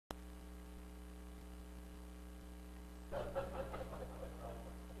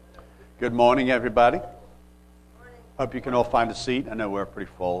Good morning, everybody. Hope you can all find a seat. I know we're pretty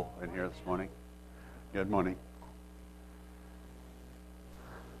full in here this morning. Good morning.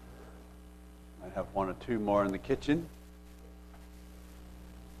 I have one or two more in the kitchen.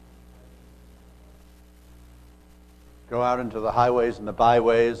 Go out into the highways and the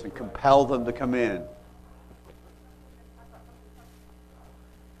byways and compel them to come in.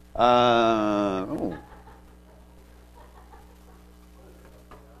 Oh.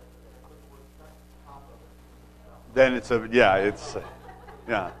 Then it's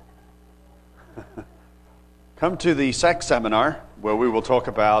Come to the sex seminar where we will talk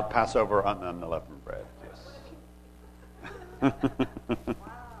about Passover on unleavened bread. Yes.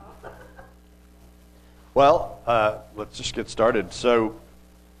 Well, let's just get started. So,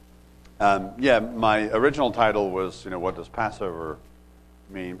 my original title was, what does Passover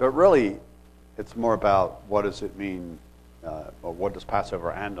mean? But really, it's more about what does it mean, or what does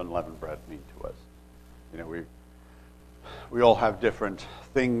Passover and unleavened bread mean to us? We all have different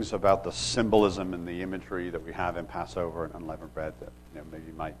things about the symbolism and the imagery that we have in Passover and unleavened bread that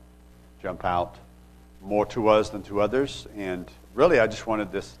maybe might jump out more to us than to others. And really, I just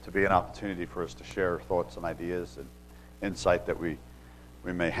wanted this to be an opportunity for us to share thoughts and ideas and insight that we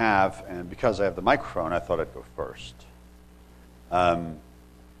may have. And because I have the microphone, I thought I'd go first.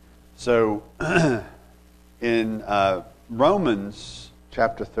 So in Romans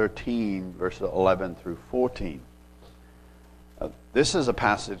chapter 13, verses 11 through 14, this is a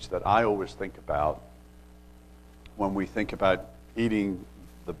passage that I always think about when we think about eating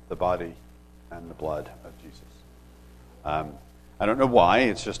the body and the blood of Jesus. I don't know why,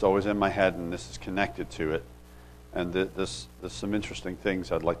 it's just always in my head, and this is connected to it. And there's some interesting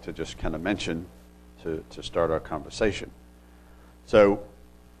things I'd like to just kind of mention to start our conversation. So,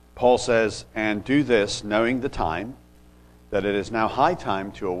 Paul says, "And do this, knowing the time, that it is now high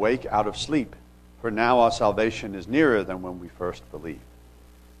time to awake out of sleep. For now our salvation is nearer than when we first believed.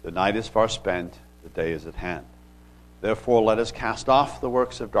 The night is far spent, the day is at hand. Therefore let us cast off the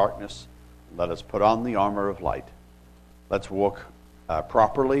works of darkness, and let us put on the armor of light. Let's walk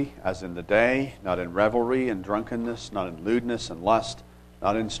properly as in the day, not in revelry and drunkenness, not in lewdness and lust,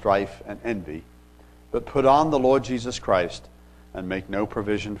 not in strife and envy, but put on the Lord Jesus Christ, and make no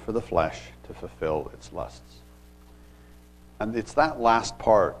provision for the flesh to fulfill its lusts." And it's that last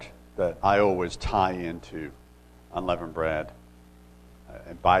part that I always tie into unleavened bread,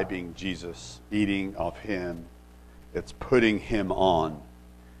 imbibing Jesus, eating of Him. It's putting Him on,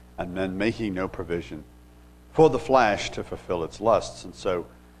 and then making no provision for the flesh to fulfill its lusts. And so,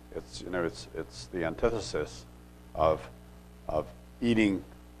 it's the antithesis of eating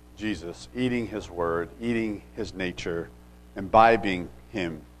Jesus, eating His Word, eating His nature, imbibing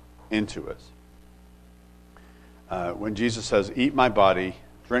Him into us. When Jesus says, "Eat my body,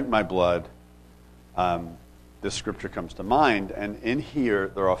 drink my blood," this scripture comes to mind. And in here,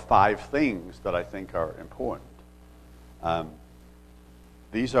 there are 5 things that I think are important.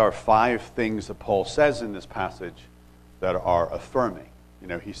 These are 5 things that Paul says in this passage that are affirming.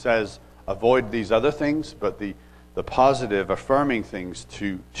 He says, avoid these other things, but the positive, affirming things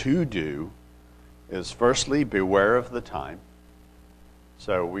to do is, firstly, beware of the time.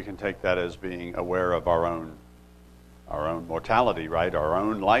 So we can take that as being aware of our own mortality, right? Our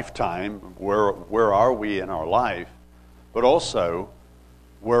own lifetime. Where are we in our life? But also,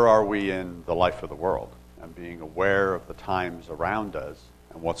 where are we in the life of the world? And being aware of the times around us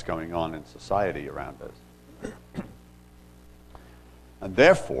and what's going on in society around us. And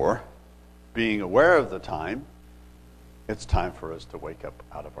therefore, being aware of the time, it's time for us to wake up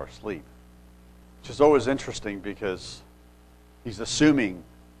out of our sleep. Which is always interesting because he's assuming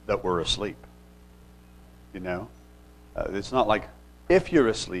that we're asleep. It's not like, if you're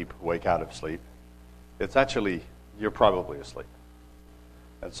asleep, wake out of sleep. It's actually, you're probably asleep.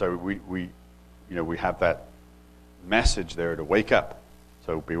 And so we have that message there to wake up.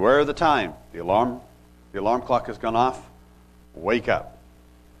 So beware of the time. The alarm clock has gone off. Wake up.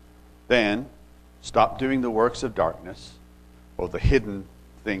 Then stop doing the works of darkness, or the hidden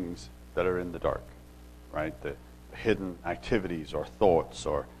things that are in the dark, right? The hidden activities or thoughts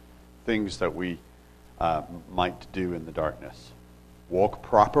or things that we might do in the darkness. Walk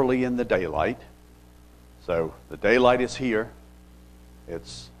properly in the daylight. So the daylight is here.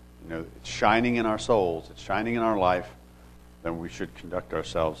 It's it's shining in our souls. It's shining in our life. Then we should conduct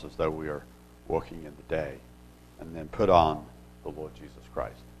ourselves as though we are walking in the day, and then put on the Lord Jesus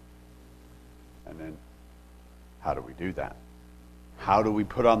Christ. And then, how do we do that? How do we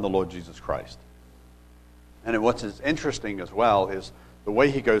put on the Lord Jesus Christ? And what's interesting as well is the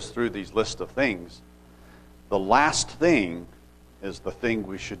way he goes through these list of things. The last thing is the thing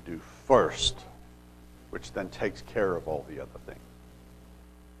we should do first, which then takes care of all the other things.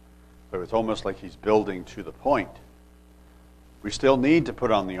 So it's almost like he's building to the point. We still need to put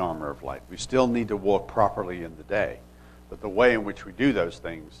on the armor of light. We still need to walk properly in the day. But the way in which we do those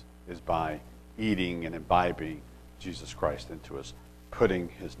things is by eating and imbibing Jesus Christ into us, putting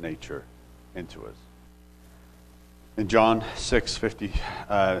his nature into us. In John 6,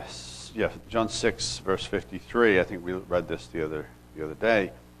 verse 53, I think we read this the other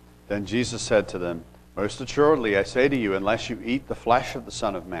day. Then Jesus said to them, "Most assuredly, I say to you, unless you eat the flesh of the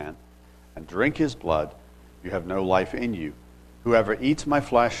Son of Man and drink his blood, you have no life in you. Whoever eats my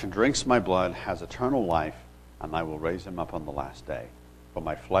flesh and drinks my blood has eternal life, and I will raise him up on the last day. For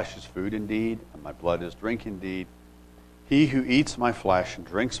my flesh is food indeed, and my blood is drink indeed. He who eats my flesh and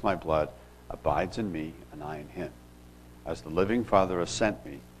drinks my blood abides in me, and I in him. As the living Father has sent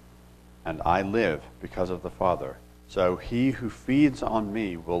me, and I live because of the Father, so he who feeds on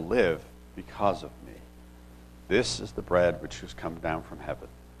me will live because of me. This is the bread which has come down from heaven.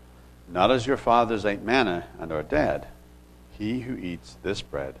 Not as your fathers ate manna and are dead. He who eats this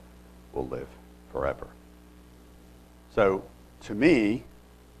bread will live forever." So, to me,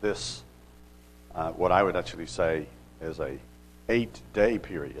 this, what I would actually say is a 8-day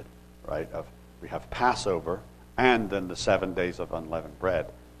period, right? We have Passover and then the 7 days of unleavened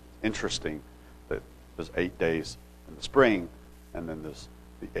bread. Interesting that there's 8 days in the spring and then there's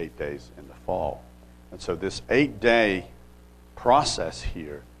the 8 days in the fall. And so this 8-day process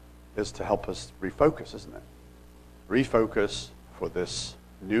here is to help us refocus, isn't it? Refocus for this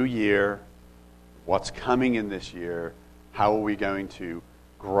new year, what's coming in this year, how are we going to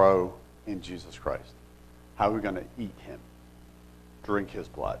grow in Jesus Christ? How are we going to eat him, drink his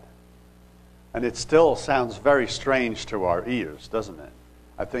blood? And it still sounds very strange to our ears, doesn't it?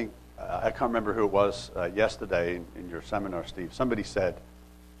 I think, I can't remember who it was yesterday in your seminar, Steve. Somebody said,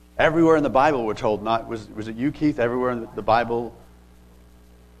 everywhere in the Bible we're told not, was it you, Keith? Everywhere in the Bible?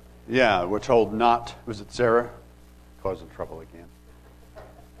 Yeah, we're told not, was it Sarah? Causing trouble again.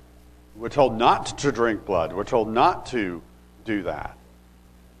 We're told not to drink blood. We're told not to do that.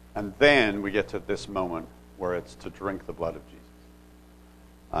 And then we get to this moment where it's to drink the blood of Jesus.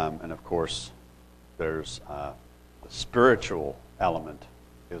 And of course, there's the spiritual element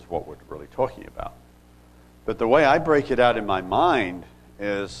is what we're really talking about. But the way I break it out in my mind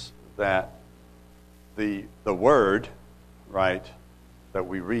is that the Word, right, that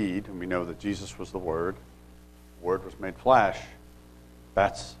we read, and we know that Jesus was the Word was made flesh,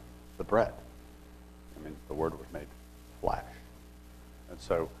 that's the bread. I mean, the Word was made flesh. And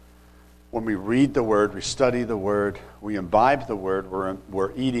so when we read the Word, we study the Word, we imbibe the Word,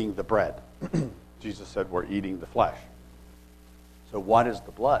 we're eating the bread. Jesus said we're eating the flesh. So what is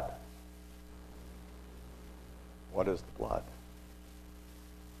the blood? What is the blood?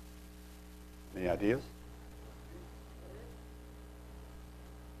 Any ideas?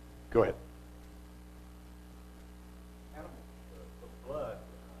 Go ahead. The blood.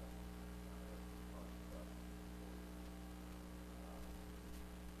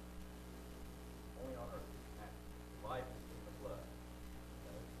 Only on earth. Life is in the blood.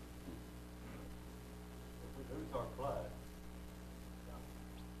 If we lose our blood,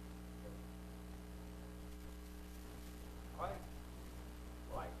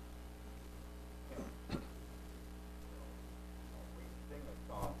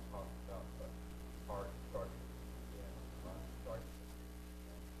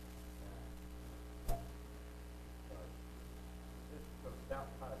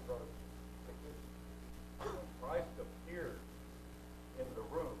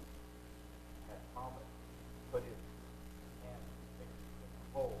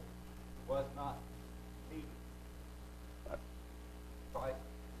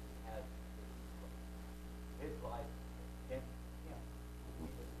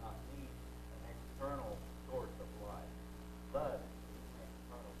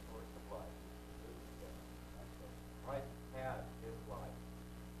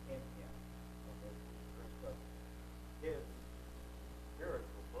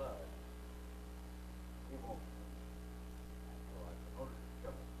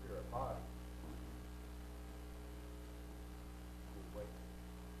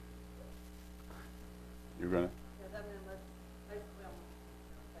 You're going to? Because I mean, basically, I'm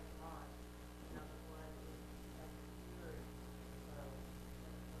taking mine. You know, the one is like purity. So,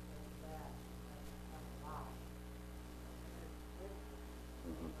 that, I'm alive.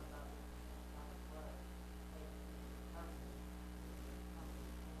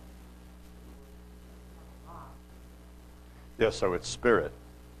 Yeah, so it's spirit.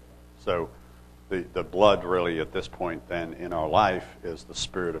 So the blood really at this point then in our life is the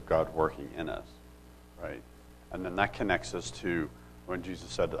Spirit of God working in us, right? And then that connects us to when Jesus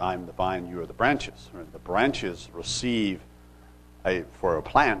said, I'm the vine, you are the branches. Right? The branches receive, for a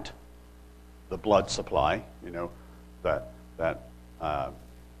plant, the blood supply, that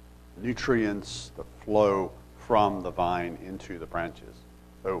nutrients that flow from the vine into the branches.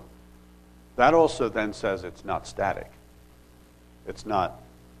 So that also then says it's not static. It's not,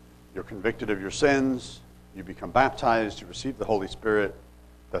 you're convicted of your sins, you become baptized, you receive the Holy Spirit,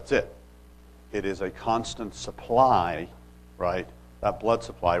 that's it. It is a constant supply, right? That blood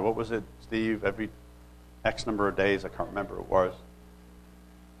supply. What was it, Steve? Every X number of days, I can't remember what it was.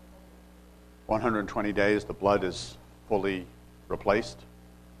 120 days, the blood is fully replaced.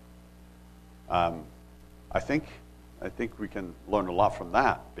 I think we can learn a lot from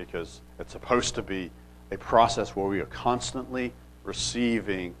that because it's supposed to be a process where we are constantly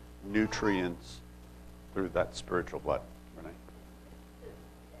receiving nutrients through that spiritual blood. Renee? To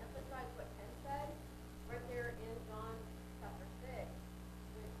emphasize what Ken said, right there in John chapter 6,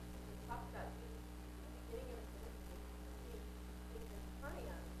 when he talks about Jesus, the beginning of his ministry, he's in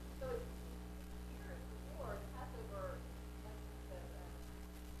Capernaum. So it's years before the Passover and the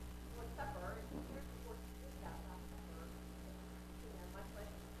Lord's Supper, and years before he did that Last Supper, much less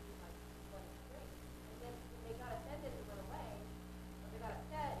he like blood and drink. And then when they got offended and went away, or they got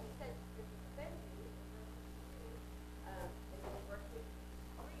upset, he said, "This is offend you." And then in verse 3,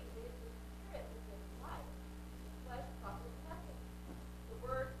 it is the Spirit who gives life. The flesh profits nothing. The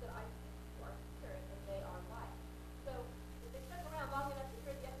words that I speak to you are spirit, and they are life. So if they stuck around long enough to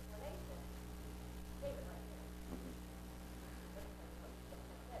hear the explanation, save it right there. That's kind of what Ken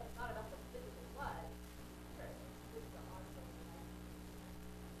said. It's not about the physical blood, it's spirit. It's the ongoing life.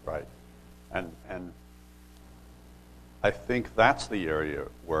 Right. And I think that's the area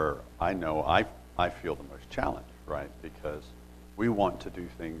where I know I feel the most challenged, right? Because we want to do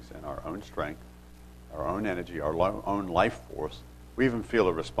things in our own strength, our own energy, our own life force. We even feel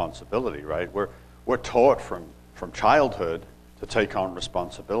a responsibility, right? We're taught from childhood to take on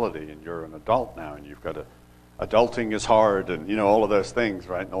responsibility, and you're an adult now, and you've got to, adulting is hard, and all of those things,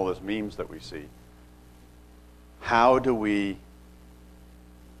 right? And all those memes that we see. How do we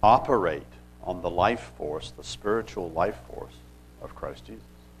operate on the life force, the spiritual life force of Christ Jesus,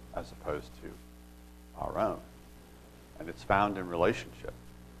 as opposed to our own? And it's found in relationship.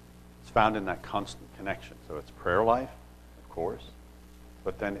 It's found in that constant connection. So it's prayer life, of course,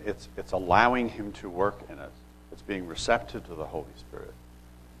 but then it's allowing him to work in us. It's being receptive to the Holy Spirit,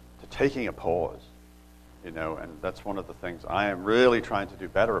 to taking a pause, and that's one of the things I am really trying to do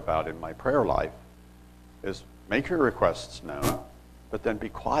better about in my prayer life, is make your requests known, but then be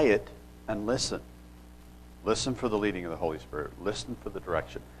quiet and listen. Listen for the leading of the Holy Spirit. Listen for the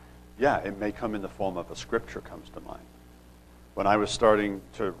direction. Yeah, it may come in the form of a scripture comes to mind. When I was starting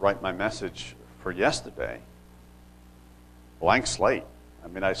to write my message for yesterday, blank slate. I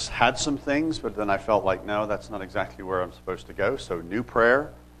mean, I had some things, but then I felt like, no, that's not exactly where I'm supposed to go. So new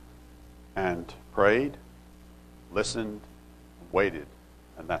prayer, and prayed, listened, waited,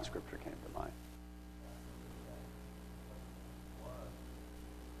 and that scripture came to mind.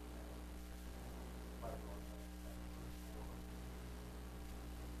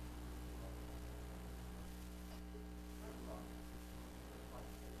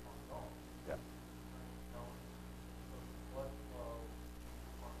 Yeah.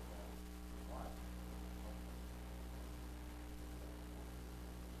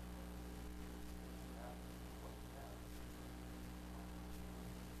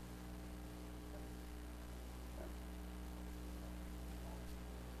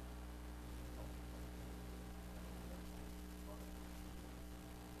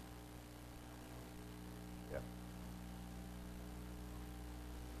 Yeah.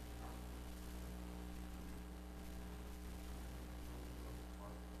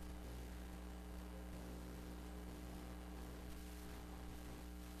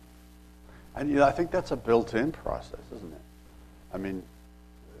 And I think that's a built-in process, isn't it? I mean,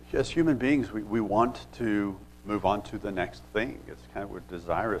 as human beings, we want to move on to the next thing. It's kind of, we're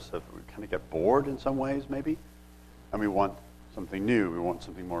desirous of, we kind of get bored in some ways, maybe. And we want something new. We want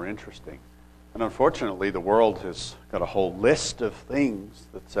something more interesting. And unfortunately, the world has got a whole list of things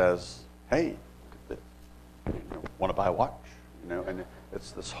that says, hey, look at this. Want to buy a watch? And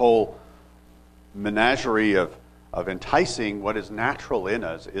it's this whole menagerie of enticing. What is natural in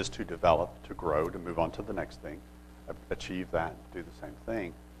us is to develop, to grow, to move on to the next thing, achieve that, do the same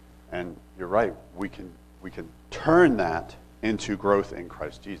thing. And you're right, we can turn that into growth in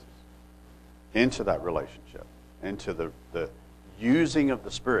Christ Jesus, into that relationship, into the using of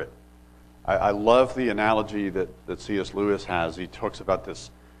the Spirit. I love the analogy that C.S. Lewis has. He talks about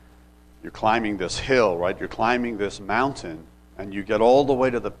this, you're climbing this hill, right? You're climbing this mountain, and you get all the way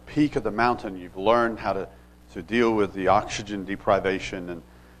to the peak of the mountain. You've learned how to deal with the oxygen deprivation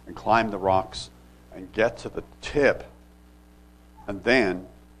and climb the rocks and get to the tip, and then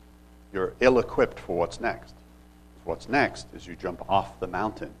you're ill-equipped for what's next. What's next is you jump off the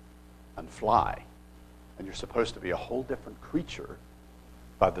mountain and fly, and you're supposed to be a whole different creature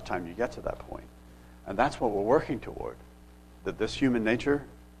by the time you get to that point. And that's what we're working toward, that this human nature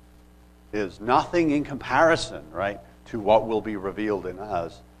is nothing in comparison, right, to what will be revealed in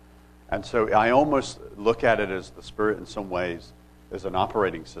us. And so I almost look at it as the Spirit in some ways is an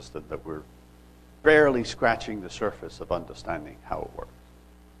operating system that we're barely scratching the surface of understanding how it works.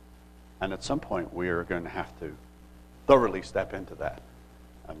 And at some point we are going to have to thoroughly step into that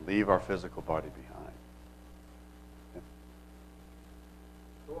and leave our physical body behind.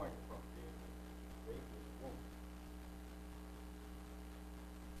 Going from being a baby's womb,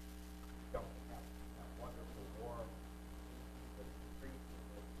 jumping out that wonderful warm that increases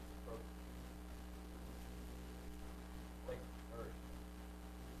as you approach place of nourishment.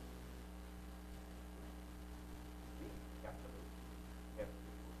 Being kept aloof, kept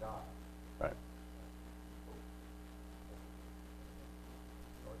people die. Right.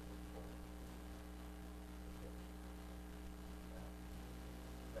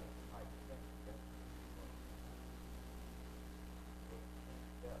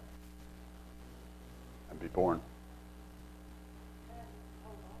 And be born.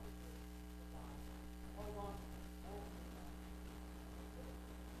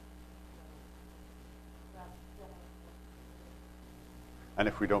 And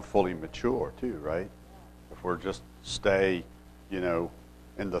if we don't fully mature too, right? If we're just stay, in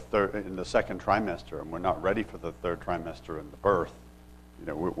the second trimester, and we're not ready for the third trimester and the birth,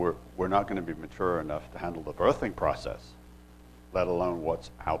 we're not going to be mature enough to handle the birthing process, let alone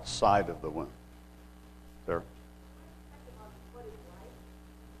what's outside of the womb. Sir?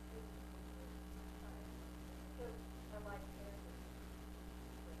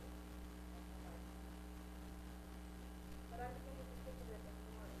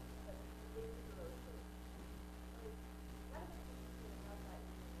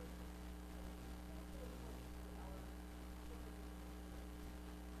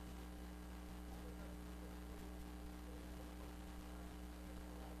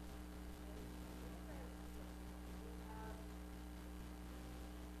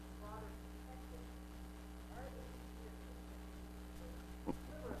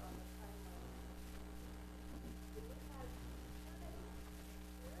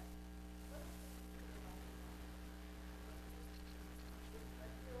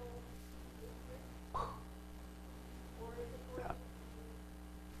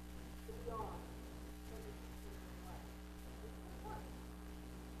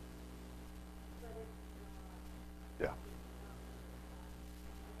 Yeah.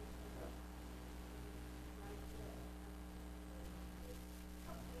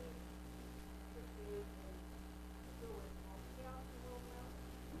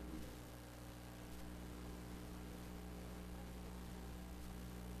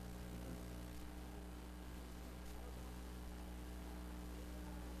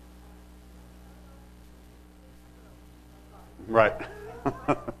 Right.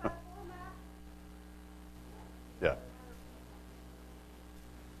 Yeah.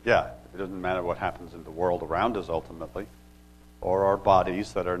 Yeah. It doesn't matter what happens in the world around us ultimately, or our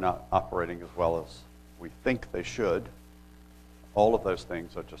bodies that are not operating as well as we think they should. All of those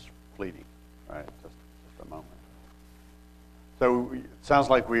things are just fleeting, right? Just a moment. So it sounds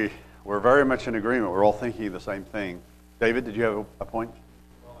like we're very much in agreement. We're all thinking the same thing. David, did you have a point?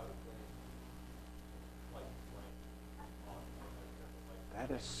 That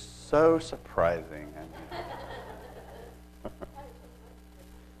is so surprising.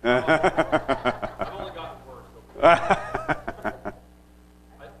 I've only gotten worse.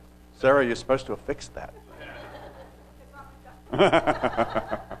 Sarah, you're supposed to have fixed that. I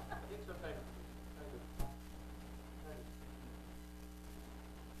think sometimes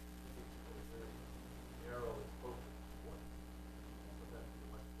very narrow and focused point. But that's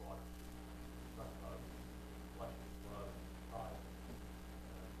much broader. Talk about flesh and blood and time.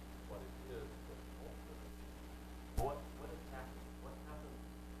 What it is, but ultimately, what is happening? What happens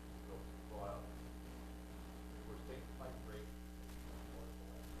to go out? We're saved by grace.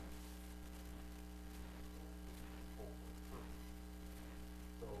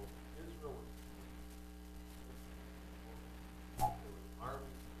 So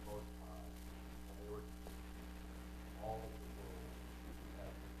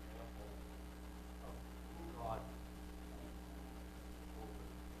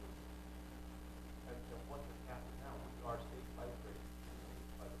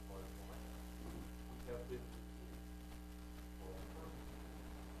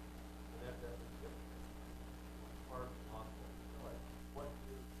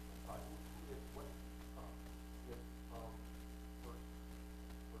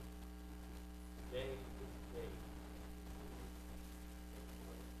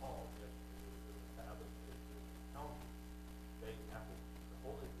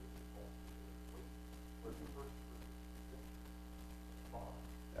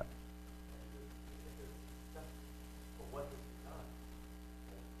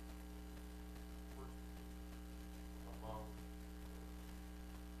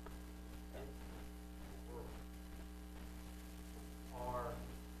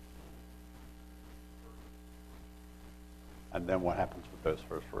And then what happens with those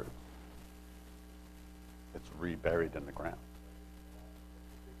first fruits? It's reburied in the ground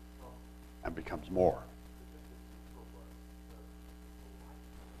and becomes more.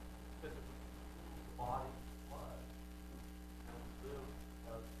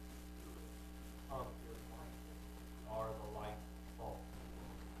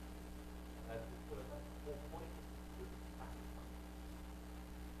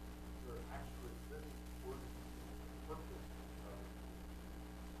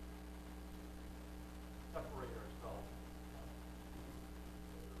 Separate ourselves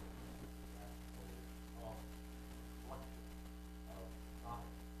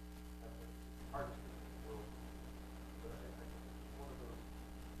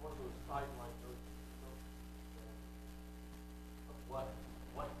sideline of what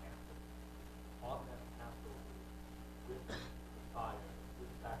happened on that Passover with Messiah,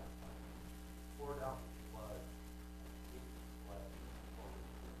 with sacrifice, poured out his blood, gave his blood for us.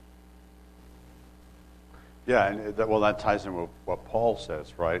 Yeah, and that ties in with what Paul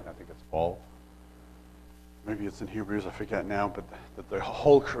says, right? I think it's Paul. Maybe it's in Hebrews, I forget now, but that the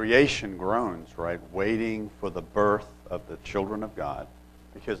whole creation groans, right, waiting for the birth of the children of God,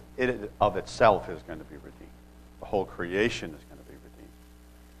 because it of itself is going to be redeemed. The whole creation is going to be redeemed.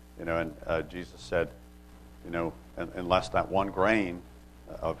 You know, and Jesus said, you know, unless that one grain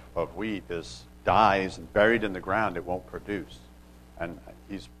of wheat dies and buried in the ground, it won't produce. And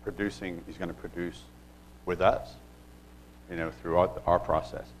he's going to produce with us, you know, throughout our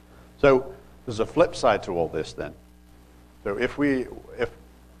process. So there's a flip side to all this then. So if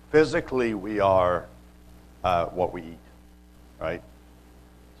physically we are what we eat, right?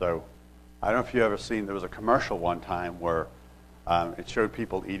 So I don't know if you've ever seen, there was a commercial one time where it showed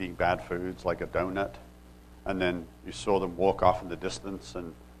people eating bad foods like a donut, and then you saw them walk off in the distance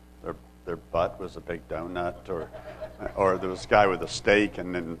and their butt was a big donut, or there was a guy with a steak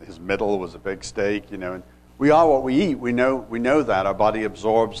and then his middle was a big steak, you know. And we are what we eat. We know that. Our body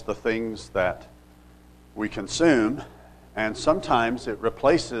absorbs the things that we consume, and sometimes it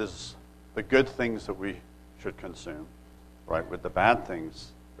replaces the good things that we should consume, right, with the bad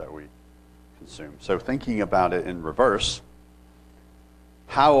things that we consume. So thinking about it in reverse,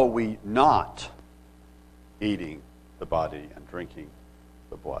 how are we not eating the body and drinking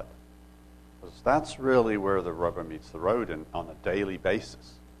the blood? Because that's really where the rubber meets the road on a daily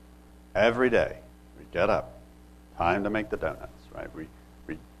basis. Every day, we get up, time to make the donuts, right? We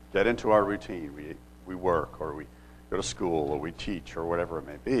get into our routine. We work, or we go to school, or we teach, or whatever it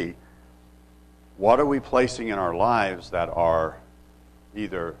may be. What are we placing in our lives that are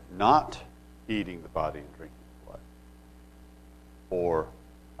either not eating the body and drinking the blood, or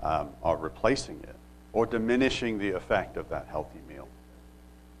are replacing it, or diminishing the effect of that healthy meal?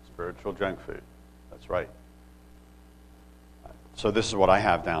 Spiritual junk food. That's right. So this is what I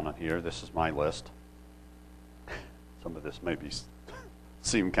have down on here. This is my list. Some of this may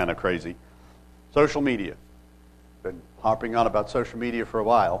seem kind of crazy. Social media. Been harping on about social media for a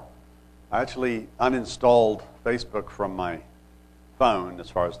while. I actually uninstalled Facebook from my phone as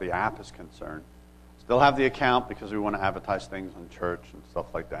far as the app is concerned. Still have the account because we want to advertise things on church and stuff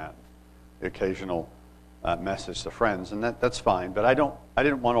like that. The occasional message to friends, and that's fine. But I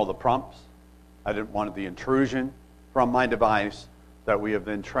didn't want all the prompts. I didn't want the intrusion from my device that we have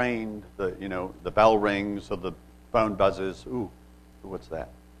then trained. The bell rings or the phone buzzes. Ooh, what's that?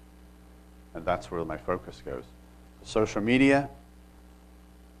 And that's where my focus goes. Social media,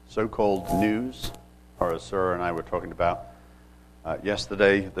 so-called news, or as Sarah and I were talking about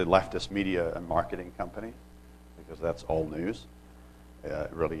yesterday, the leftist media and marketing company, because that's all news. It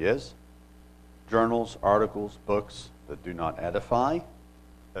really is. Journals, articles, books that do not edify,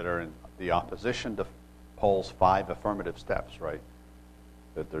 that are in the opposition to Paul's 5 affirmative steps, right?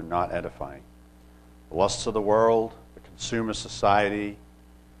 That they're not edifying. The lusts of the world, the consumer society.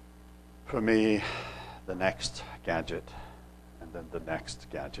 For me, the next gadget, and then the next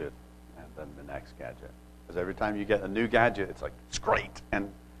gadget, and then the next gadget. Because every time you get a new gadget, it's like, it's great. And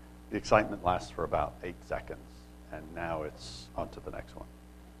the excitement lasts for about 8 seconds. And now it's on to the next one.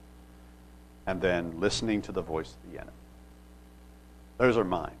 And then listening to the voice of the enemy. Those are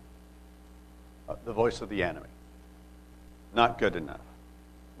mine. The voice of the enemy. Not good enough.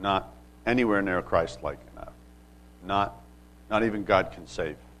 Not anywhere near Christ-like enough. Not even God can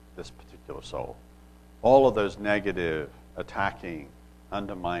save this particular soul. All of those negative, attacking,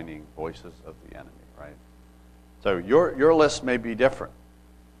 undermining voices of the enemy, right? So your list may be different.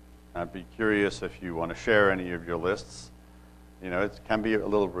 I'd be curious if you want to share any of your lists. You know, it can be a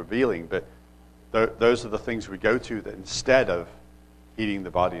little revealing, but those are the things we go to that instead of eating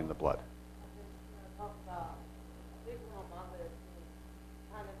the body and the blood. Talk about a big one on my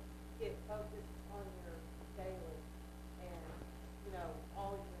focus on your daily, and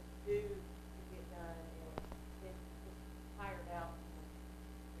all you do to get done, and then just tired out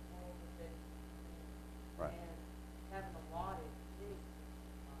from all of it, Right. and having a lot of things.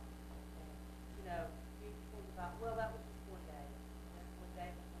 And you think about, well, that was just one day, and that's one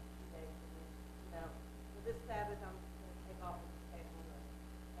day becomes 2 days, and then well, this Sabbath I'm just going to take off and just take one day,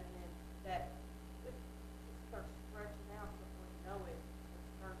 and then that it starts stretching out before you know it,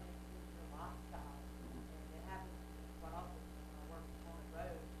 it's turned into your lifestyle, and it happens quite often when I work on the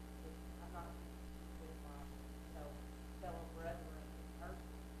road. I'm not with my fellow brethren in person.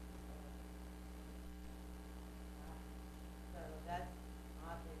 So that's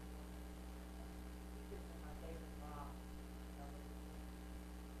my big one. Keep it in my daily life.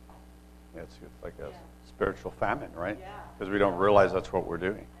 Yeah, it's like a Yeah. spiritual famine, right? Yeah. Because we don't realize that's what we're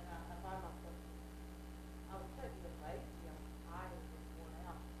doing. And I find myself, I was trying to be lazy, I'm tired and worn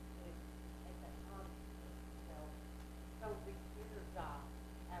out. But if you take that time, some big dinner job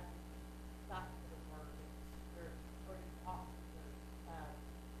after you stop to the word, or you talk to your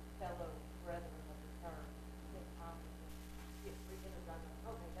fellow brethren of the church, take time to get free dinner done.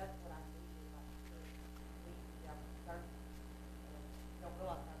 Okay, that's what I need in my spirit. Lazy, I'm thirsty. You don't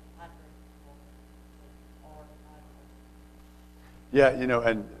realize how dehydrated you are. Yeah,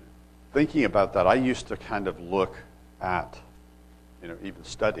 and thinking about that, I used to kind of look at, even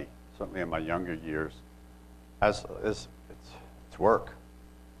study, certainly in my younger years, as it's work.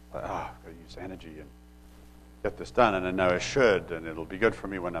 I've got to use energy and get this done, and I know I should, and it'll be good for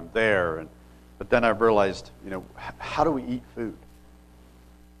me when I'm there. But then I realized, how do we eat food?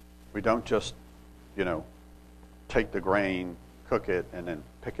 We don't just, take the grain, cook it, and then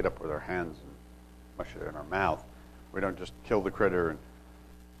pick it up with our hands and mush it in our mouth. We don't just kill the critter and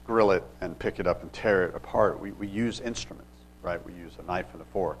grill it and pick it up and tear it apart. We use instruments, right? We use a knife and a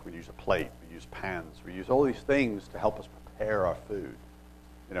fork. We use a plate. We use pans. We use all these things to help us prepare our food,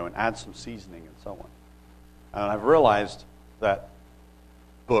 and add some seasoning and so on. And I've realized that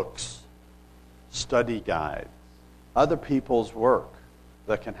books, study guides, other people's work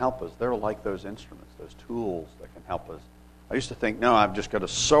that can help us, they're like those instruments, those tools that can help us. I used to think, no, I've just got to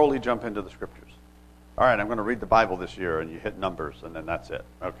solely jump into the scriptures. All right, I'm going to read the Bible this year, and you hit numbers, and then that's it.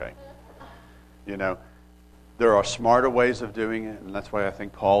 Okay. There are smarter ways of doing it, and that's why I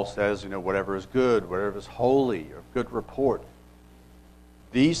think Paul says, whatever is good, whatever is holy, or good report,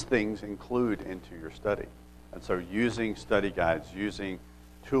 these things include into your study. And so using study guides, using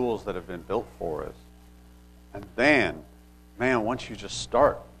tools that have been built for us, and then, man, once you just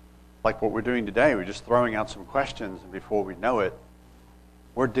start, like what we're doing today, we're just throwing out some questions, and before we know it,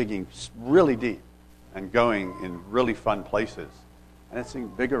 we're digging really deep and going in really fun places. And it's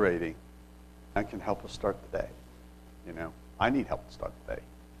invigorating and can help us start the day. I need help to start the day.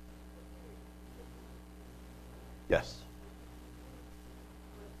 Yes.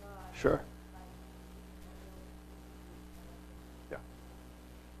 Sure. Yeah.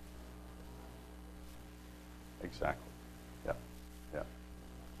 Exactly. Yeah. Yeah.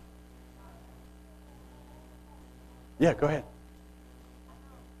 Yeah, go ahead.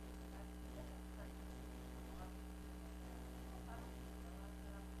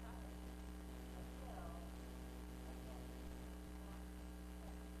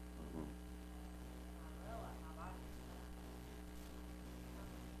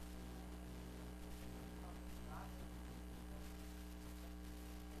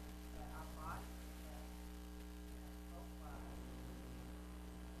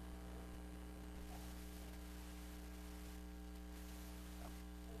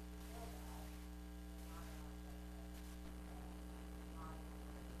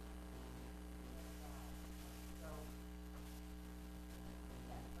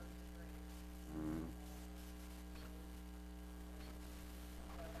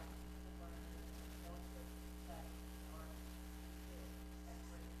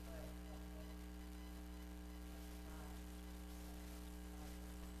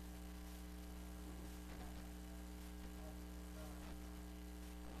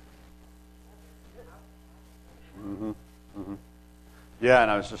 Yeah,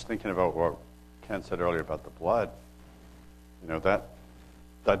 and I was just thinking about what Ken said earlier about the blood. That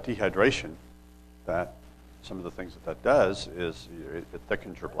dehydration, that some of the things that does is it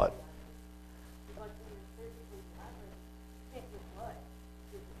thickens your blood.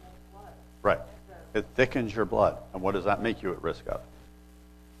 Right. It thickens your blood. And what does that make you at risk of?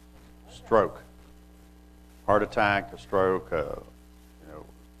 Stroke. Heart attack, a stroke,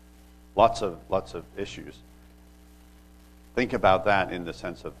 lots of issues. Think about that in the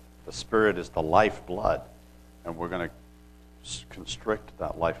sense of the Spirit is the lifeblood, and we're going to constrict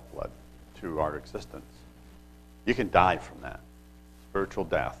that lifeblood. to our existence. You can die from that. Spiritual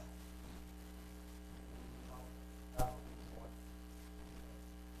death.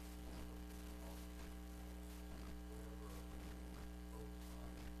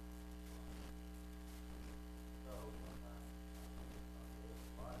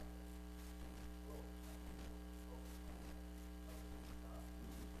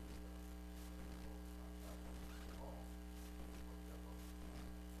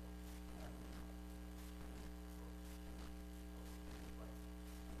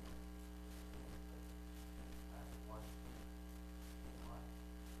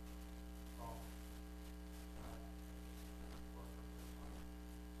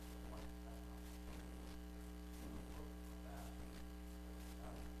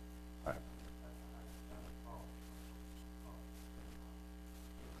 Right.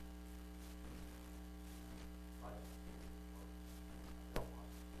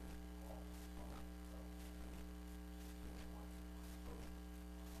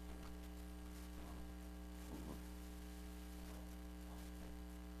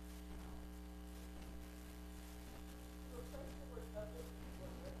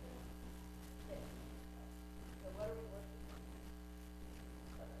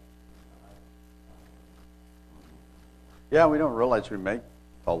 Yeah, we don't realize we make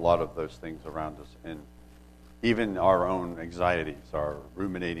a lot of those things around us, and even our own anxieties, our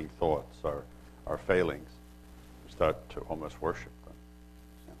ruminating thoughts, our failings, we start to almost worship them.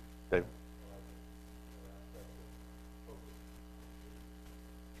 Yeah. David?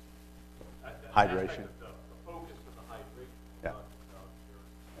 Hydration. The focus and the hydration. Yeah.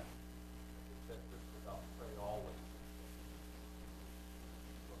 That just about pray always.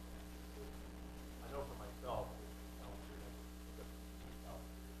 I know for myself,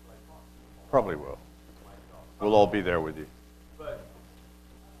 Probably will. We'll all be there with you. But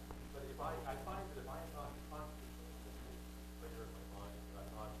if I find that if I am not constantly prayer in my mind,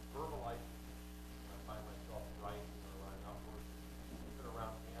 that I'm not verbalizing, I find myself writing or I'm not working, even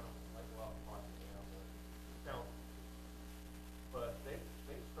around animals, I go out and talk to animals, it sounds but they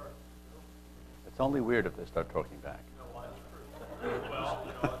start to It's only weird if they start talking back. you know, well, that's true. Well,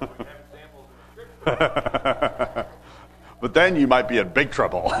 you know, we have examples in the scripture. But then you might be in big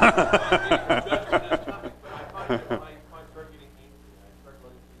trouble. Judgment is coming, but I find that when I start getting angry, I start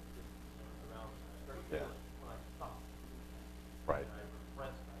letting things get around me. I start feeling when I stop. Right. And I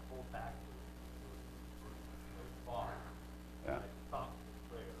repress and I hold back those thoughts. Yeah. And I stop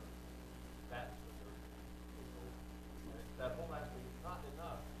the prayer. That's what they're and it's that whole aspect is not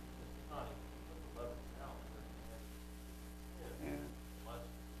enough. It's not even put the level down. Yeah. Unless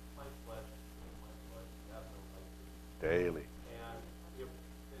my flesh, you have no life. Daily. And if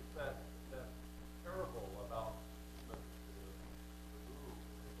it's that parable about the roof,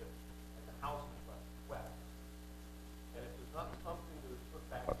 if the house is left wet, and if there's not something that is put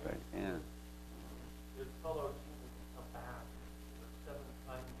back Okay. in, Yeah. his fellow demons come back. There's 7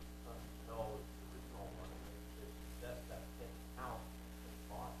 times the sun of hell is the original one, and they possess that same house and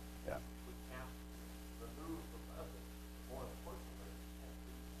body. Yeah. We can't remove the leaven. More importantly, we can't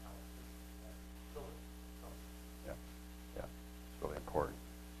leave the house. That filling something. Yeah. Yeah. It's really important.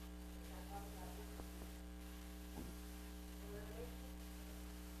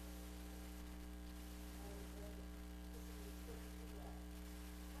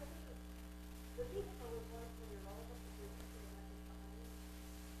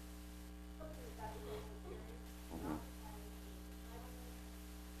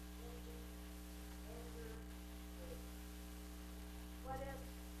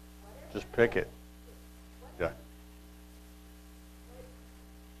 Just pick it. Yeah.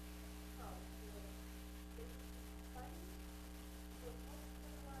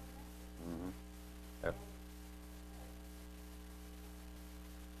 Mhm. Yep.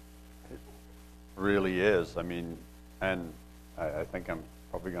 It really is. I mean, and I think I'm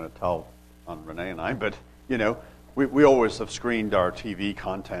probably going to tell on Renee and I, but, you know, we always have screened our TV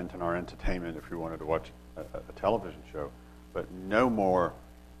content and our entertainment if we wanted to watch a television show, but no more,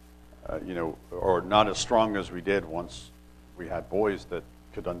 you know, or not as strong as we did once we had boys that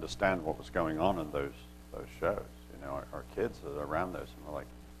could understand what was going on in those shows. You know, our kids are around those, and we're like,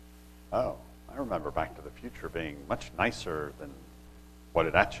 oh, I remember Back to the Future being much nicer than what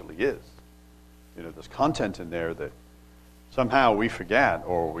it actually is. You know, there's content in there that somehow we forget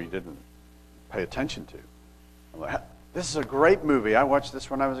or we didn't pay attention to. I'm like, this is a great movie. I watched this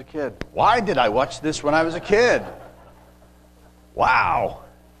when I was a kid. Why did I watch this when I was a kid? Wow.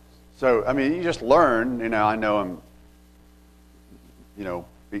 So, I mean, you just learn. You know, I know I'm, you know,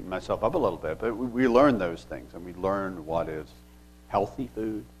 beating myself up a little bit, but we learn those things, and we learn what is healthy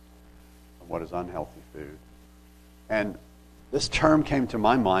food, what is unhealthy food. And this term came to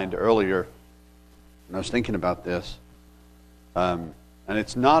my mind earlier, and I was thinking about this. And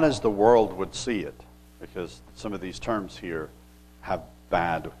it's not as the world would see it, because some of these terms here have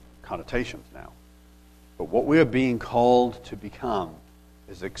bad connotations now. But what we are being called to become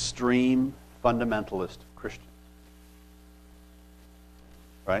is extreme fundamentalist Christians.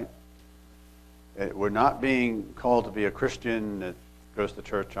 Right? We're not being called to be a Christian that goes to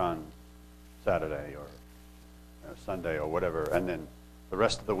church on Saturday or Sunday or whatever, and then the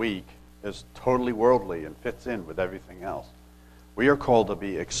rest of the week is totally worldly and fits in with everything else. We are called to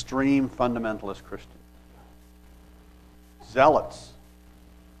be extreme fundamentalist Christians. Zealots,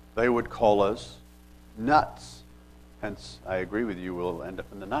 they would call us nuts. Hence, I agree with you, we'll end up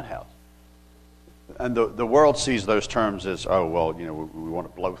in the nut house. And the world sees those terms as, oh, well, we want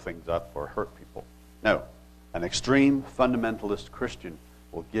to blow things up or hurt people. No. An extreme fundamentalist Christian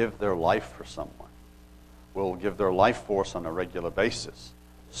will give their life for someone, will give their life force on a regular basis,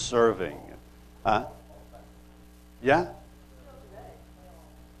 serving. Yeah?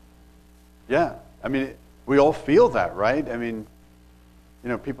 Yeah. I mean, we all feel that, right? I mean,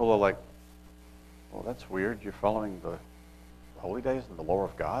 people are like, well, that's weird. You're following the holy days and the law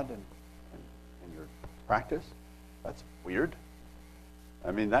of God in your practice? That's weird.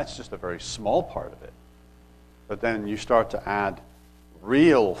 I mean, that's just a very small part of it. But then you start to add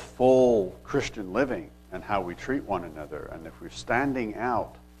real, full Christian living and how we treat one another. And if we're standing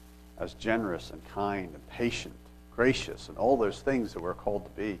out as generous and kind and patient, gracious, and all those things that we're called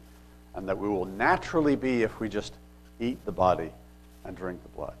to be, and that we will naturally be if we just eat the body and drink the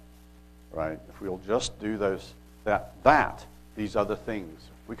blood, right? If we'll just do these other things,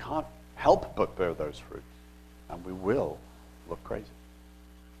 we can't help but bear those fruits, and we will look crazy,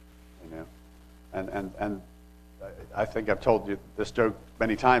 And I think I've told you this joke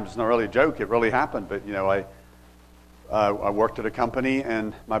many times. It's not really a joke; it really happened. But I worked at a company,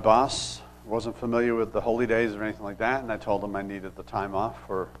 and my boss wasn't familiar with the holy days or anything like that, and I told him I needed the time off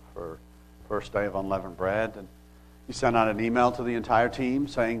for first day of unleavened bread, and he sent out an email to the entire team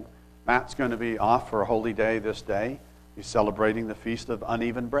saying, Matt's going to be off for a holy day this day. He's celebrating the feast of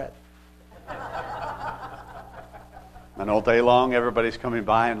uneven bread. And all day long, everybody's coming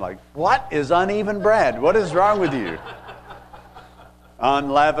by and like, what is uneven bread? What is wrong with you?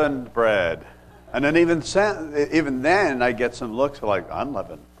 Unleavened bread. And then even then, I get some looks like,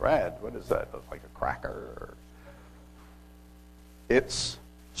 unleavened bread? What is that? Like a cracker? It's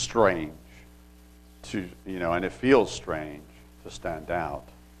strange and it feels strange to stand out.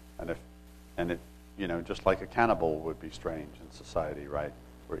 And it just like a cannibal would be strange in society, right?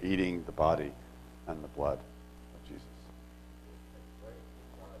 We're eating the body and the blood of Jesus.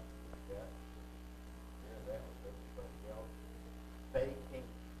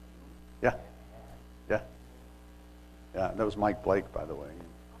 Yeah. Yeah. Yeah, that was Mike Blake, by the way.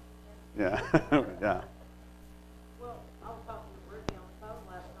 Yeah. Yeah. Well, I was talking to Ricky on the phone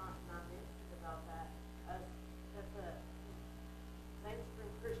last night, and I mentioned about that. That the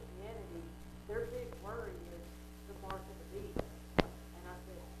mainstream Christianity, their big worry is the mark of the beast. And I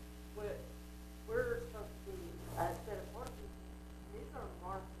said, we're supposed to be a set of markers. These are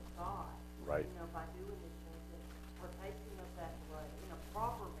marks of God. Right. By doing these things and partaking of that blood in a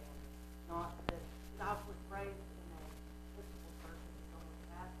proper manner, not that I was raised in a physical church and so on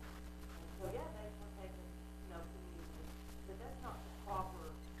Catholic. And so yeah, they partake in communion, but that's not the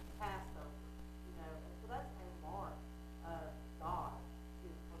proper Passover, and so that's a mark of God to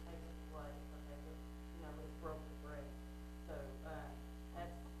partake of the blood and partake of with broken bread. So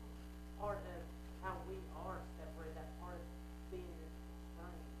that's part of how we are separated. That part of being this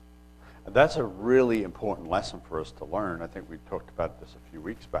extreme. That's a really important lesson for us to learn. I think we talked about this a few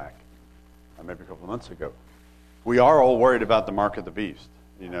weeks back, maybe a couple of months ago. We are all worried about the mark of the beast.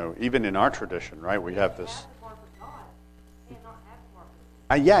 Even in our tradition, right? We have this.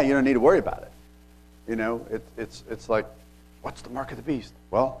 Yeah, you don't need to worry about it. It's like, what's the mark of the beast?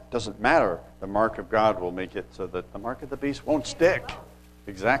 Well, it doesn't matter. The mark of God will make it so that the mark of the beast won't stick.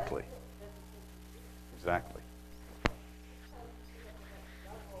 Exactly. Exactly.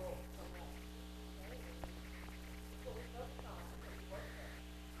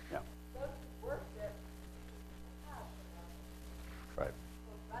 Right.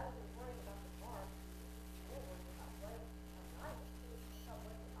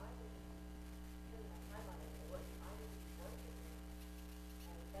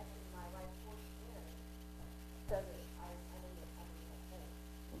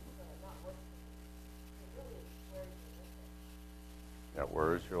 Yeah,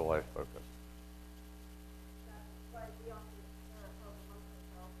 where is your life focus?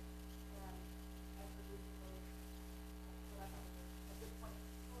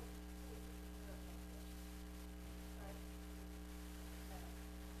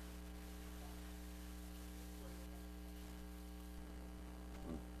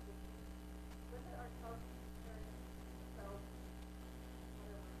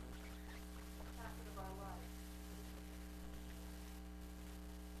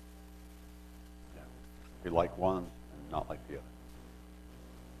 Be like one and not like the other.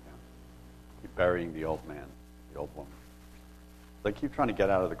 Yeah. Keep burying the old man, the old woman. They keep trying to get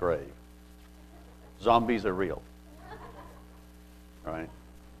out of the grave. Zombies are real. Right?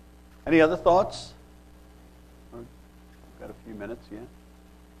 Any other thoughts? We've got a few minutes, yeah?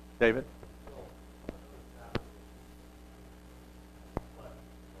 David?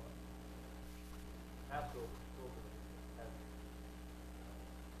 Passover children has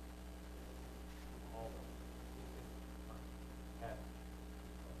all of had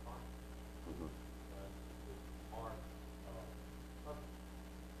a fine mark of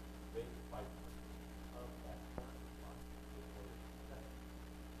they fight of that sacrifice before the death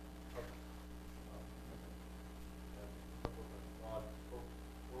of and when God spoke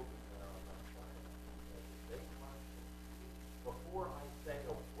there on that planet, they must before I say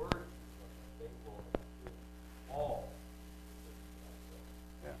a word to them, they will give all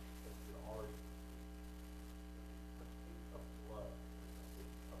Yeah. that should already a piece of blood, a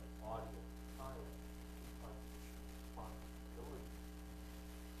piece of the body of the child, like responsibility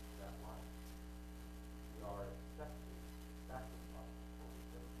for that life. We are accepting the sacrifice for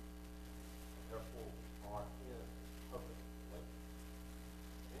redemption, and therefore we are in a covenant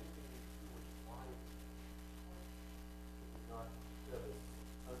relationship. Anything we do with life is not considered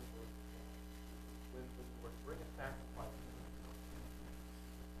unworthy. When you were to bring a sacrifice,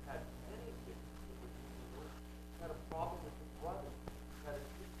 had any issue with the had a problem with your brother, had an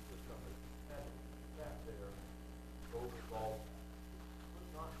issue with somebody, had sat there, go resolve that.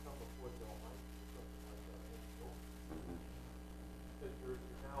 Could not come before the Almighty or something like that anymore. Because you're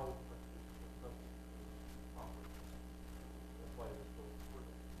now participating in something proper. That's why it's so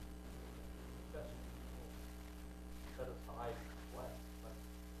important. Set aside flesh,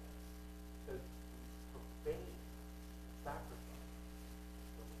 because profane sacrifice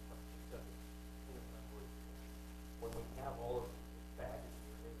when we come to set it in that word. When we have all of the baggage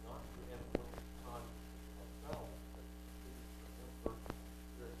we may not do, and when we can't ourselves, that please remember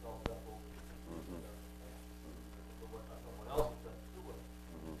yourself that over the things that doesn't have. What someone else has done to us.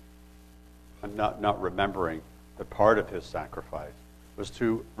 And not remembering that part of his sacrifice was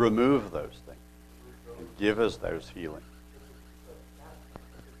to remove those things and give us those healings.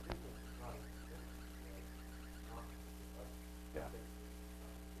 Yeah.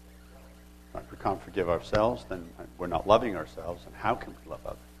 If we can't forgive ourselves, then we're not loving ourselves, and how can we love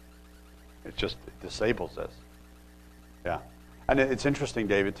others? It disables us. Yeah. And it's interesting,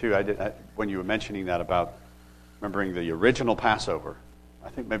 David, too, when you were mentioning that about remembering the original Passover, I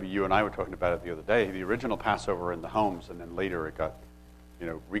think maybe you and I were talking about it the other day, the original Passover in the homes, and then later it got,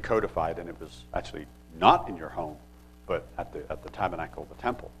 recodified, and it was actually not in your home, but at the tabernacle, the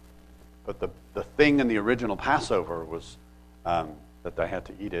temple. But the thing in the original Passover was that they had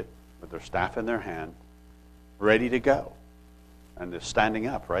to eat it with their staff in their hand, ready to go. And they're standing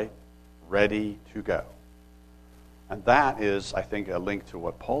up, right? Ready to go. And that is, I think, a link to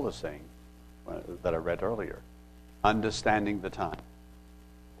what Paul is saying that I read earlier. Understanding the time.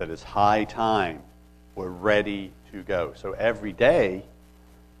 That it's high time. We're ready to go. So every day,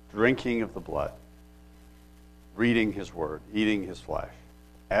 drinking of the blood, reading his word, eating his flesh.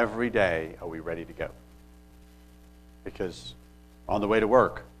 Every day are we ready to go. Because on the way to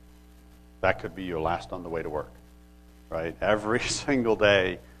work, that could be your last on the way to work. Right? Every single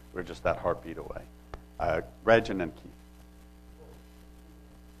day, we're just that heartbeat away. Reg and then Keith.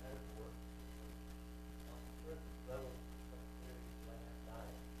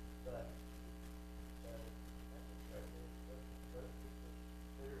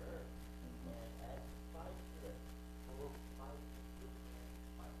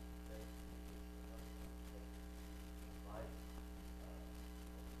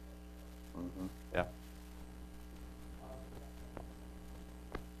 Yeah.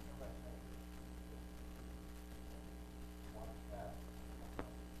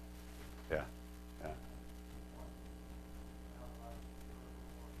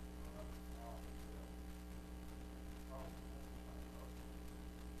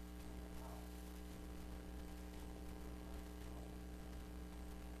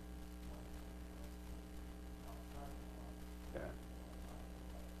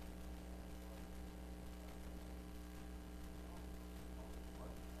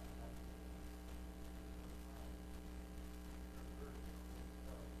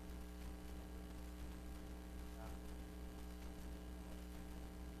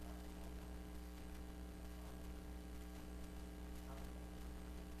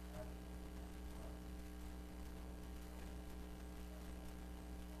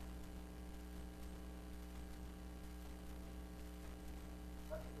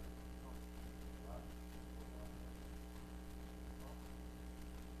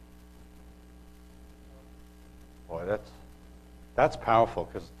 Boy, that's powerful,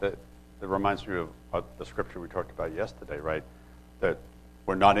 because that reminds me of the scripture we talked about yesterday, right? That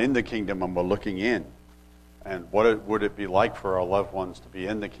we're not in the kingdom and we're looking in. And what would it be like for our loved ones to be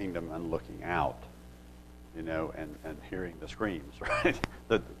in the kingdom and looking out, and hearing the screams, right?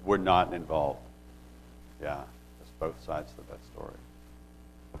 That we're not involved. Yeah, it's both sides of that story.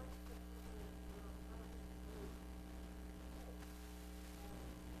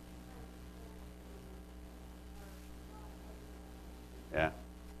 Yeah.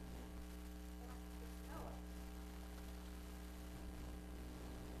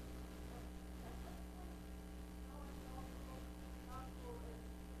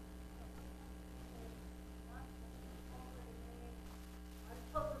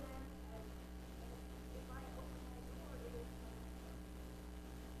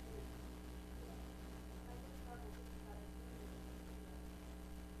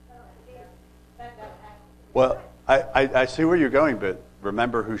 Well, I see where you're going, but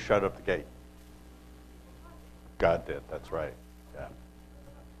remember who shut up the gate? God did. That's right. Yeah.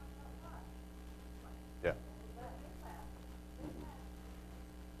 Yeah.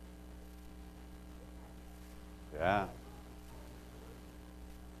 Yeah.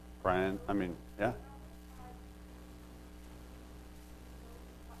 Brian, yeah. Yeah.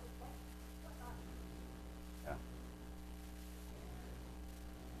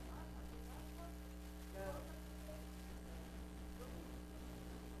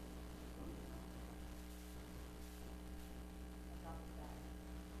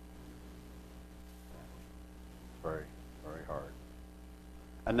 Very, very hard.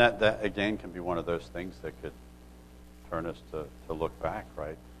 And that again can be one of those things that could turn us to look back,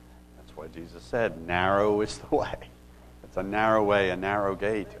 right? That's why Jesus said, narrow is the way. It's a narrow way, a narrow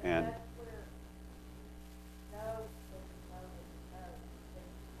gate. And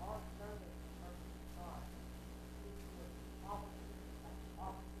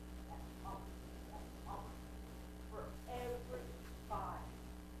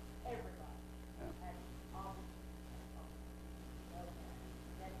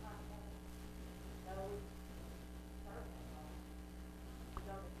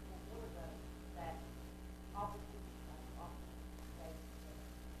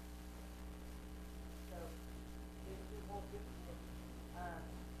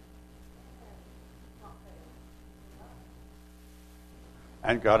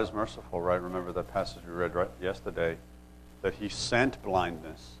And God is merciful, right? Remember that passage we read right yesterday, that he sent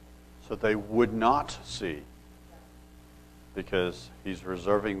blindness so they would not see, because he's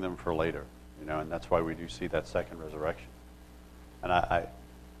reserving them for later, and that's why we do see that second resurrection. And I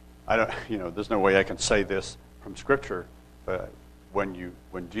don't, there's no way I can say this from Scripture, but when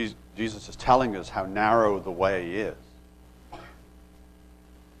Jesus is telling us how narrow the way is,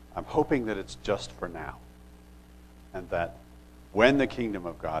 I'm hoping that it's just for now, and that when the kingdom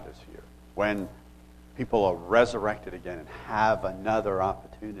of God is here, when people are resurrected again and have another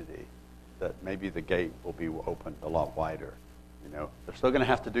opportunity, that maybe the gate will be opened a lot wider. They're still going to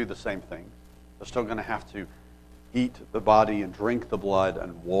have to do the same things. They're still going to have to eat the body and drink the blood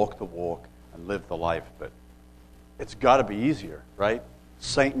and walk the walk and live the life. But it's got to be easier, right?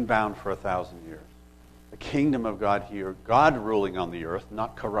 Satan bound for 1,000 years. The kingdom of God here, God ruling on the earth,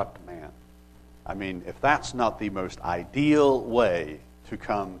 not corrupt man. If that's not the most ideal way to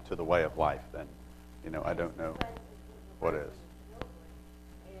come to the way of life, then, I don't know what is.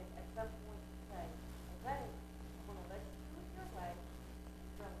 And at some point you say, okay, I'm going to let you do it your way,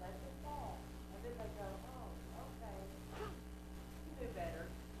 I'm going to let it fall. And then they go, oh, okay, you do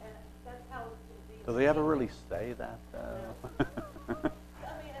better. And that's how it's going to be. Do they ever really say that, though? At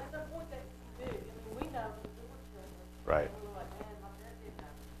some point they do. We know that we were children. Right. And we were like, man, my parents didn't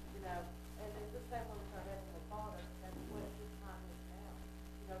know, And then the same one with our Heavenly Father, that's what his time is now.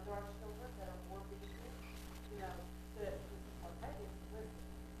 There are children that are more obedient, to okay, listen.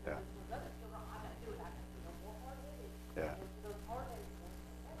 Yeah. There's other children, I got to do it, more hard-headed. Yeah. And those hard-headed ones,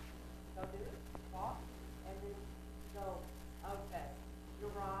 okay, go do it, walk, and then go, okay,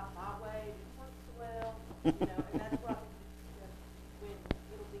 you're right, my way didn't work so well, and that's what I think when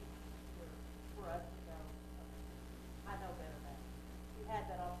it'll be easier for us to go, okay, I know better now. We had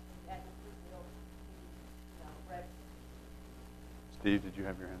that all, we had this real, ready. Steve, did you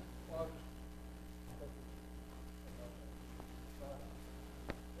have your hand? Well,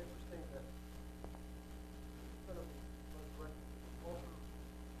 interesting that instead of resurrecting culture,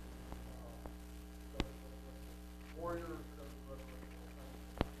 warriors,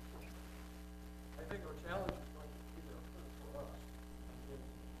 I think our challenge is going to be there for us.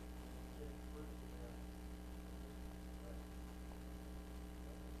 Getting through to that.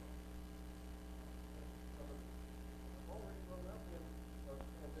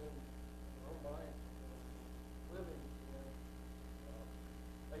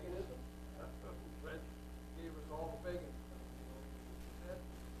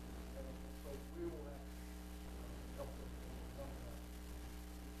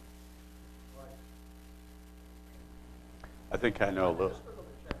 I think I know a little. Just for the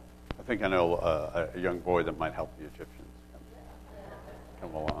check. I think I know a young boy that might help the Egyptians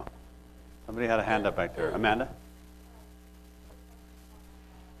come along. Somebody had a hand up back there. Amanda?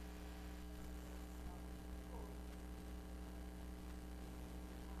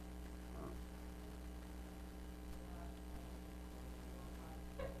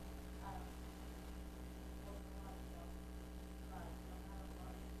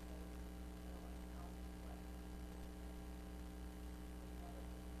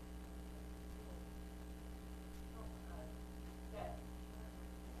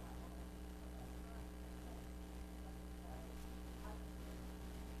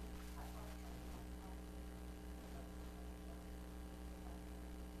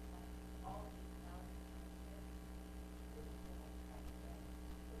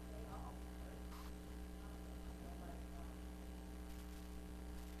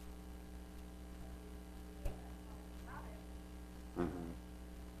 Mm-hmm.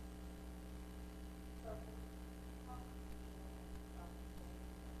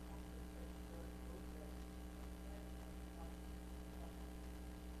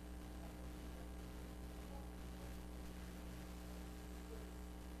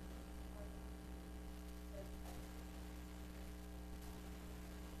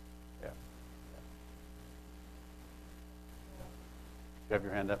 Yeah. You have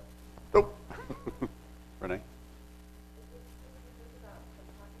your hand up? Nope. Renee?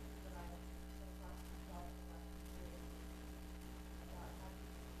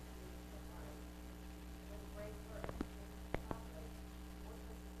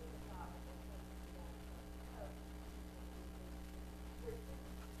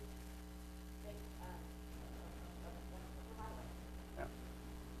 Yeah.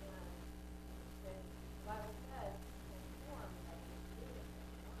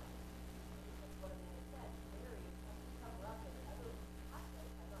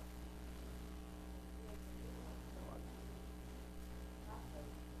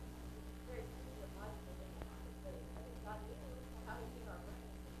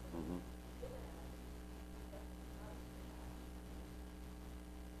 Mm-hmm.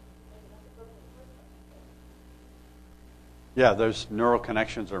 Yeah, those neural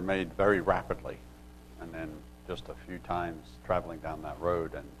connections are made very rapidly, and then just a few times traveling down that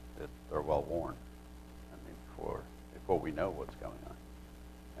road, and they're well worn. I mean, before we know what's going on.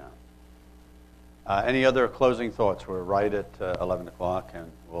 Yeah. Any other closing thoughts? We're right at 11 o'clock, and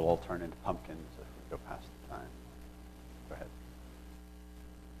we'll all turn into pumpkins if we go past the time. Go ahead.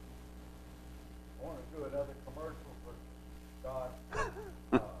 I want to do another commercial for God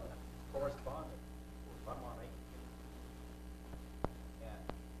correspondence. I'm on 18. And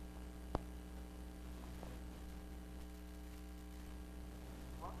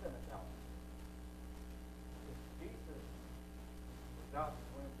talking about if Jesus was out to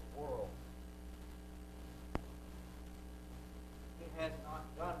win the world, he has not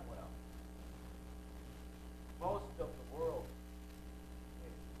done well. Most of the world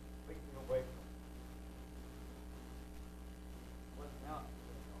is completely away from him. Wasn't out to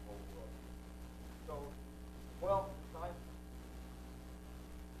win the whole world. So, 12 disciples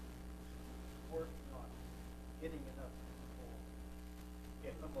working on getting enough people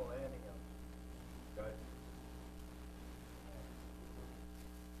in the millennium judgment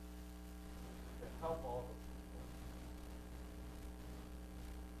to help all the people.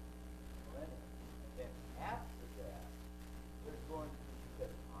 Millennium. And then after that, there's going to be a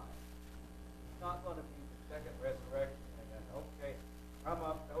time. It's not going to be the second resurrection and then, okay, come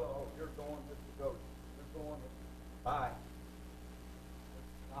up, hello, you're going with the goat. You're going with bye.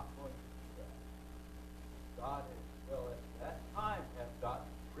 It's not going to be that. God is, well, at that time, has gotten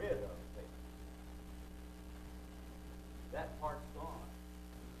rid of Satan. That part's gone.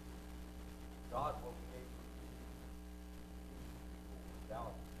 God will be able to use people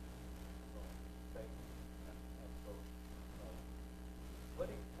without Satan. And so,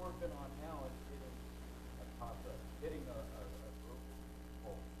 what he's working on now is getting a group of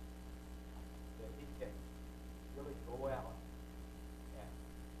people that he can really go out and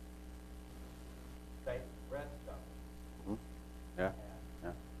save the rest of them. Mm-hmm. Yeah.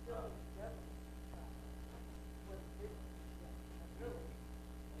 And, Yeah. really,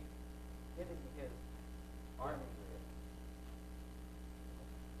 getting his army ready.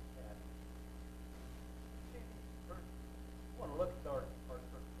 And church, you want to look at our church,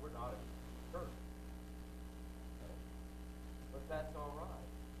 we're not a church. But that's all right.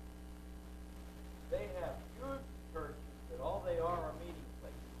 They have huge churches that all they are meeting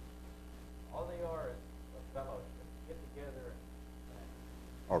places. All they are is a fellowship. Get together and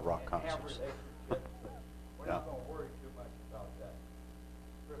Or rock have concerts. relationships. We're not going to worry too much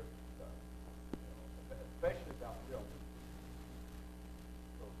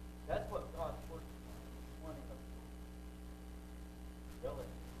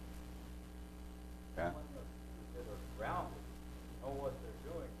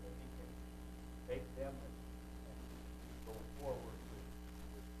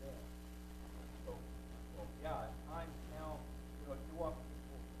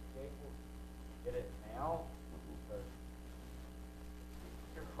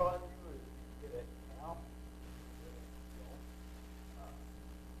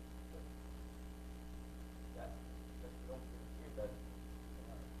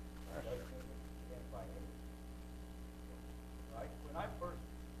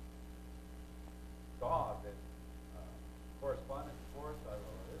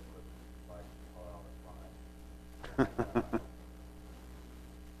It's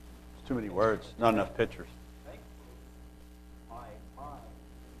too many words, not enough pictures. Thankfully, my mind,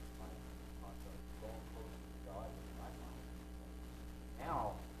 my going closer to God in my mind.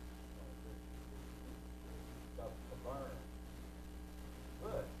 Now, there's stuff to learn.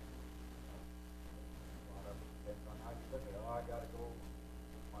 Good. A lot of it depends on how you look at it. Oh, I got to go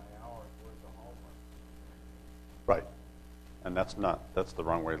my hours worth of homework. Right. And that's the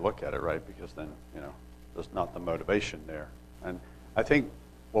wrong way to look at it, right? Because then, there's not the motivation there. And I think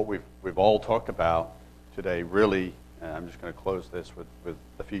what we've all talked about today really, and I'm just going to close this with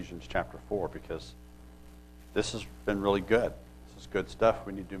Ephesians chapter 4, because this has been really good. This is good stuff.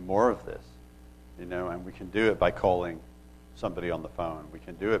 We need to do more of this, and we can do it by calling somebody on the phone. We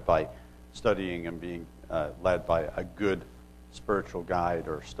can do it by studying and being led by a good spiritual guide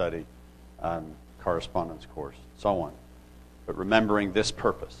or study correspondence course, so on. But remembering this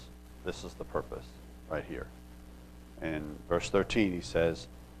purpose, this is the purpose right here. In verse 13, he says,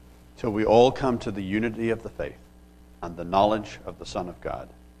 till we all come to the unity of the faith and the knowledge of the Son of God,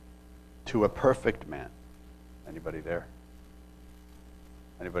 to a perfect man. Anybody there?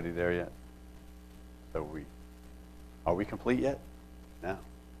 Anybody there yet? So are we complete yet? No.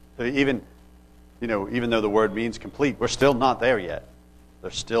 So even though the word means complete, we're still not there yet.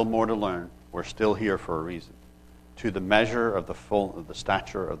 There's still more to learn. We're still here for a reason. To the measure of the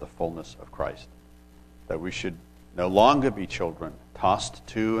stature of the fullness of Christ. That we should no longer be children, tossed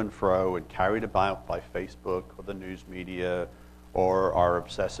to and fro and carried about by Facebook or the news media or our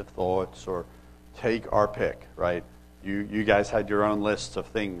obsessive thoughts, or take our pick, right? You guys had your own lists of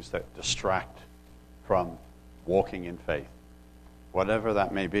things that distract from walking in faith. Whatever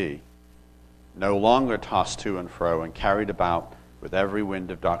that may be. No longer tossed to and fro and carried about with every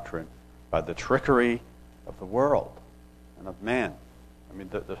wind of doctrine by the trickery of the world and of man. I mean,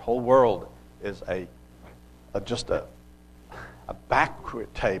 the whole world is just a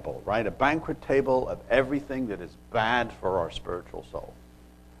banquet table, right? A banquet table of everything that is bad for our spiritual soul.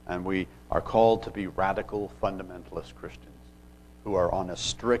 And we are called to be radical fundamentalist Christians who are on a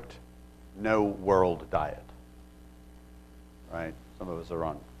strict no world diet, right? Some of us are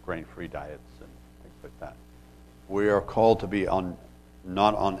on grain-free diets and things like that. We are called to be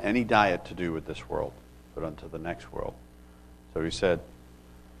not on any diet to do with this world, but unto the next world. So he said,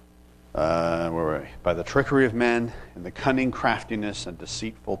 where were we? By the trickery of men, and the cunning craftiness and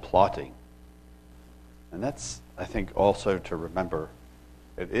deceitful plotting. And that's, I think, also to remember,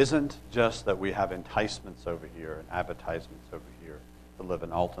 it isn't just that we have enticements over here and advertisements over here to live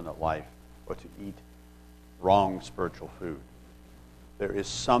an alternate life or to eat wrong spiritual food. There is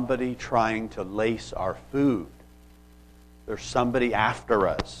somebody trying to lace our food. There's somebody after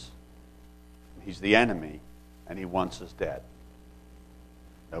us. He's the enemy, and he wants us dead.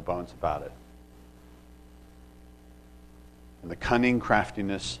 No bones about it. And the cunning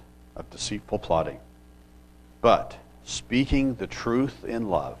craftiness of deceitful plotting. But speaking the truth in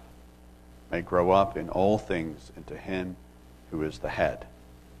love may grow up in all things into him who is the head,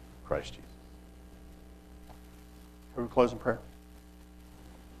 Christ Jesus. Shall we close in prayer?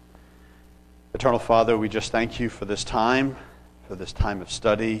 Eternal Father, we just thank you for this time of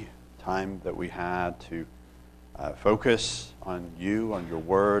study, time that we had to focus on you, on your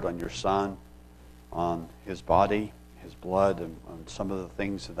word, on your Son, on his body, his blood, and on some of the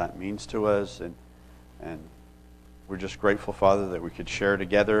things that means to us. And we're just grateful, Father, that we could share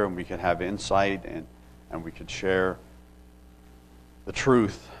together and we could have insight and we could share the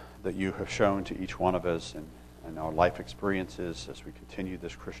truth that you have shown to each one of us and our life experiences as we continue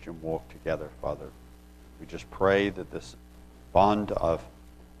this Christian walk together, Father. We just pray that this bond of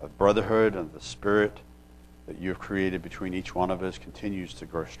brotherhood and the Spirit that you have created between each one of us continues to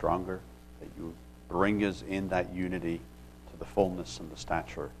grow stronger, that you bring us in that unity to the fullness and the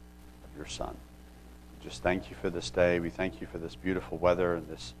stature of your Son. We just thank you for this day. We thank you for this beautiful weather and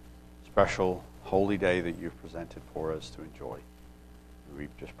this special holy day that you've presented for us to enjoy. We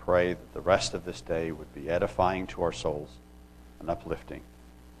just pray that the rest of this day would be edifying to our souls and uplifting.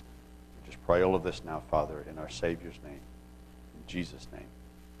 We just pray all of this now, Father, in our Savior's name. In Jesus' name,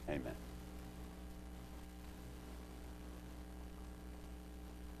 amen.